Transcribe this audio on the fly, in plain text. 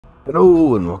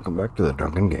Hello and welcome back to the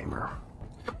Drunken Gamer.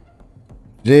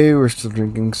 Today we're still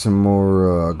drinking some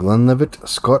more Glenlivet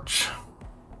Scotch.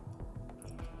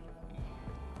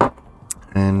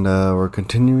 And we're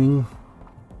continuing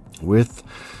with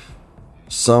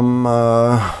some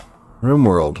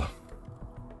Rimworld.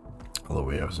 Although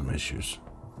we have some issues.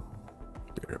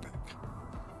 Be right back.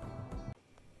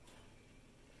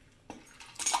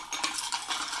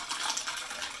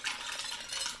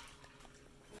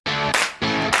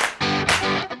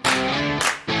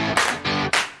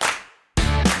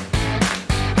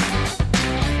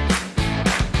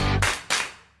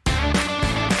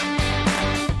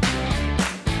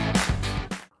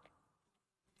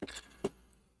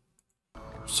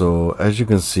 So, as you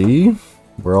can see,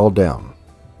 we're all down.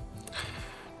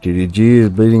 DDG is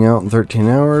bleeding out in 13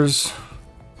 hours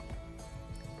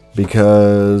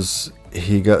because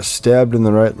he got stabbed in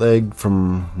the right leg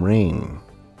from Rain.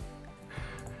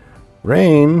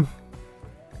 Rain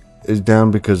is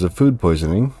down because of food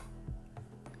poisoning.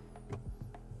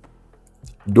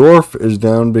 Dwarf is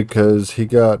down because he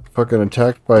got fucking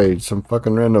attacked by some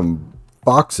fucking random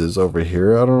foxes over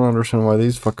here. I don't understand why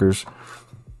these fuckers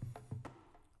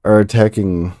are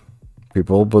attacking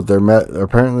people, but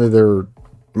apparently they're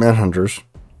manhunters.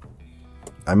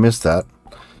 I missed that.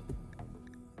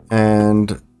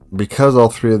 And because all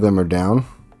three of them are down,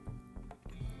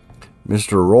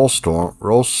 Mr.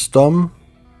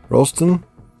 Rolston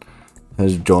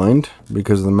has joined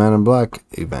because of the Man in Black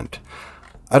event.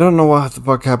 I don't know what the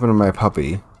fuck happened to my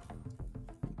puppy.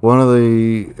 One of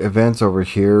the events over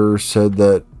here said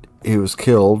that he was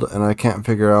killed, and I can't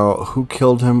figure out who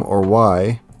killed him or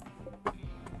why.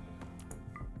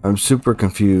 I'm super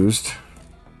confused.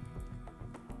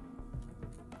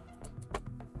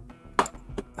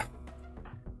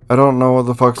 I don't know what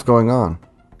the fuck's going on.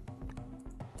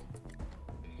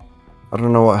 I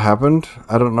don't know what happened.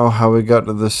 I don't know how we got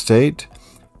to this state.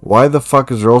 Why the fuck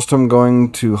is Rolston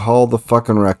going to haul the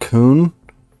fucking raccoon?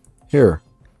 Here,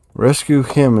 rescue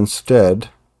him instead.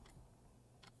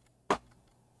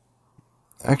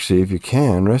 Actually, if you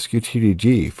can, rescue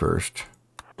TDG first.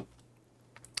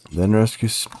 Then rescue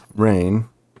Rain.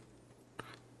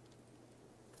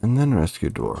 And then rescue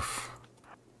Dwarf.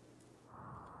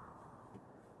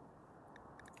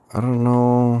 I don't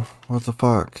know what the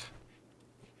fuck.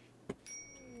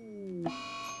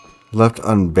 Left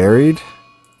unburied?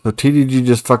 So TDG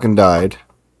just fucking died.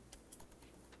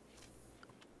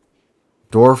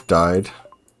 Dwarf died.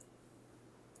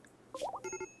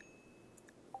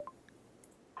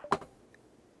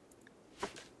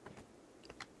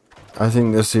 I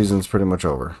think this season's pretty much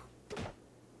over.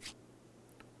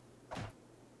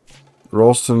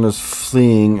 Rolston is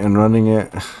fleeing and running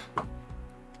it.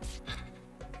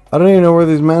 I don't even know where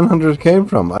these manhunters came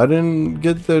from. I didn't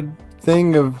get the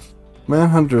thing of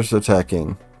manhunters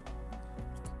attacking.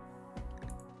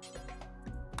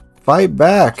 Fight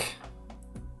back!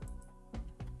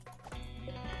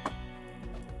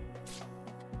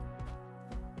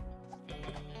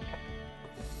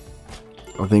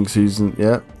 I think season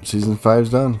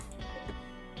 5's done.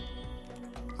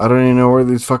 I don't even know where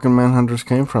these fucking manhunters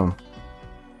came from.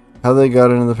 How they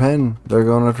got into the pen. They're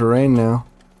going after Rain now.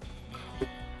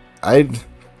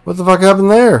 What the fuck happened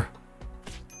there?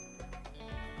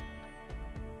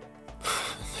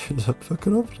 There's a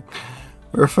fucking opening.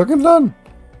 We're fucking done.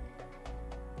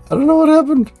 I don't know what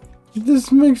happened.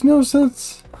 This makes no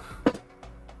sense.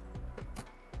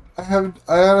 I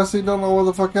honestly don't know what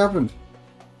the fuck happened.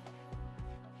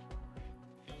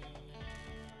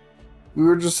 We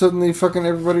were just suddenly fucking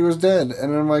everybody was dead.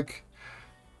 And I'm like,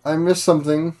 I missed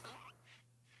something.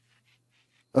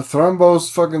 A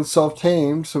thrombose fucking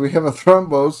self-tamed. So we have a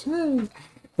thrombose. Yay.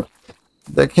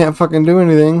 That can't fucking do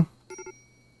anything.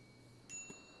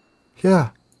 Yeah.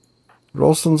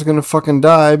 Rolston's gonna fucking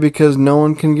die because no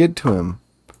one can get to him.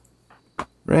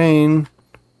 Rain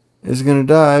is gonna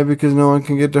die because no one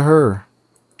can get to her.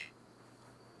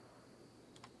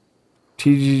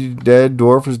 TG dead.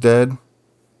 Dwarf is dead.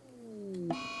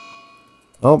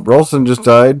 Oh, Rolston just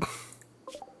died.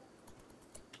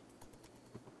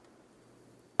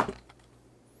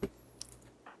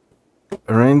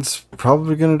 Rain's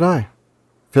probably gonna die.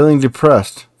 Feeling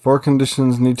depressed. 4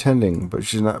 conditions need tending, but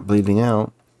she's not bleeding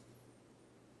out.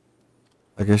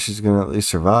 I guess she's gonna at least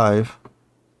survive.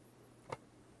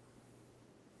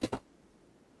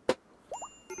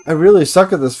 I really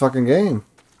suck at this fucking game.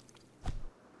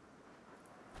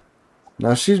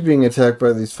 Now she's being attacked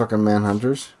by these fucking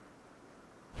manhunters.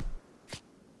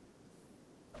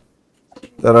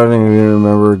 That I don't even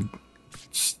remember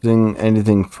seeing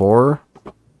anything for.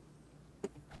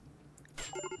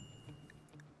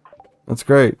 That's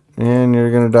great. And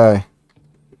you're gonna die.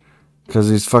 Because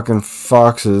these fucking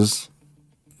foxes.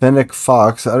 Fennec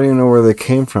fox. I don't even know where they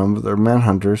came from, but they're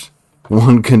manhunters.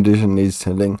 One condition needs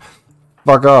tending.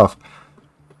 Fuck off.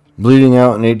 Bleeding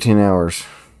out in 18 hours.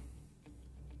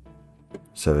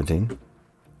 17.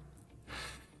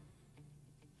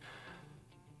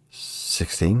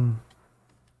 16.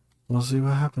 We'll see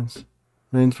what happens.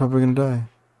 Rain's probably gonna die.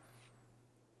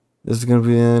 This is gonna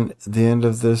be the end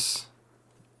of this.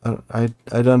 I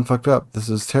done fucked up. This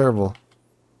is terrible.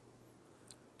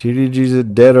 TDG's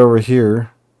dead over here.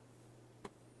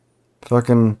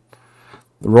 Fucking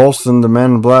Rolston, the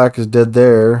man in black, is dead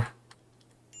there.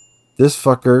 This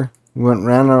fucker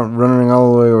running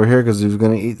all the way over here because he was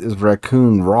gonna eat this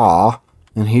raccoon raw,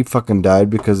 and he fucking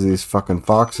died because of these fucking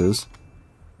foxes.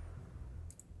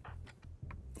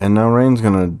 And now Rain's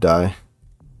gonna die.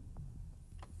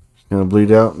 He's gonna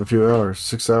bleed out in a few hours.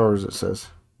 6 hours, it says.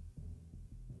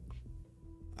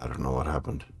 I don't know what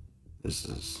happened. This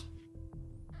is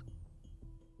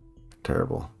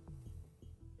terrible.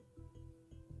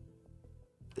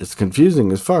 It's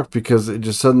confusing as fuck because it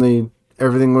just suddenly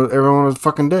everyone was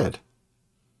fucking dead.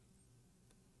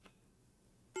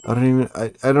 I don't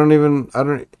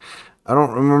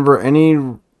remember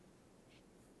anything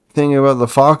about the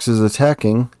foxes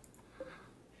attacking.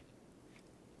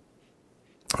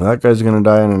 That guy's gonna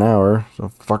die in an hour, so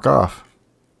fuck off.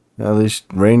 At least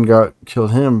Rain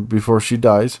killed him before she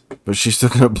dies, but she's still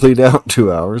gonna bleed out in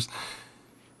 2 hours.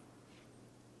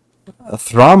 A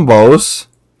Thrombos.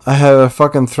 I have a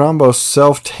fucking Thrombos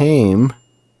self-tame.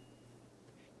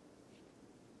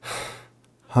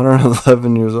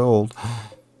 111 years old.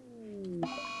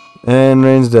 And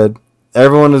Rain's dead.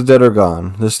 Everyone is dead or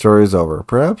gone. This story is over.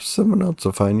 Perhaps someone else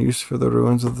will find use for the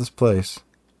ruins of this place.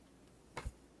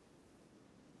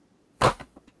 I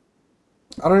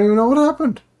don't even know what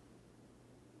happened.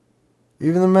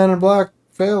 Even the man in black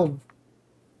failed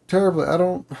terribly.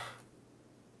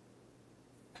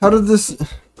 How did this... I'm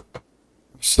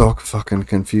so fucking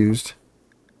confused.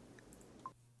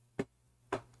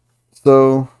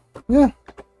 So, yeah.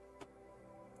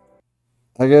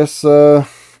 I guess, we're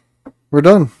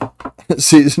done.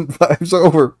 Season 5's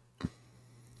over.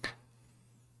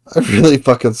 I really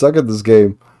fucking suck at this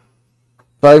game.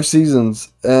 5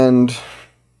 seasons, and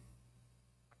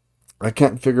I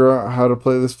can't figure out how to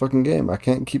play this fucking game. I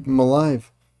can't keep him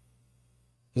alive.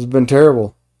 It's been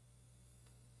terrible.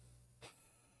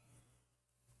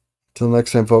 Till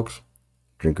next time, folks,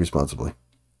 drink responsibly.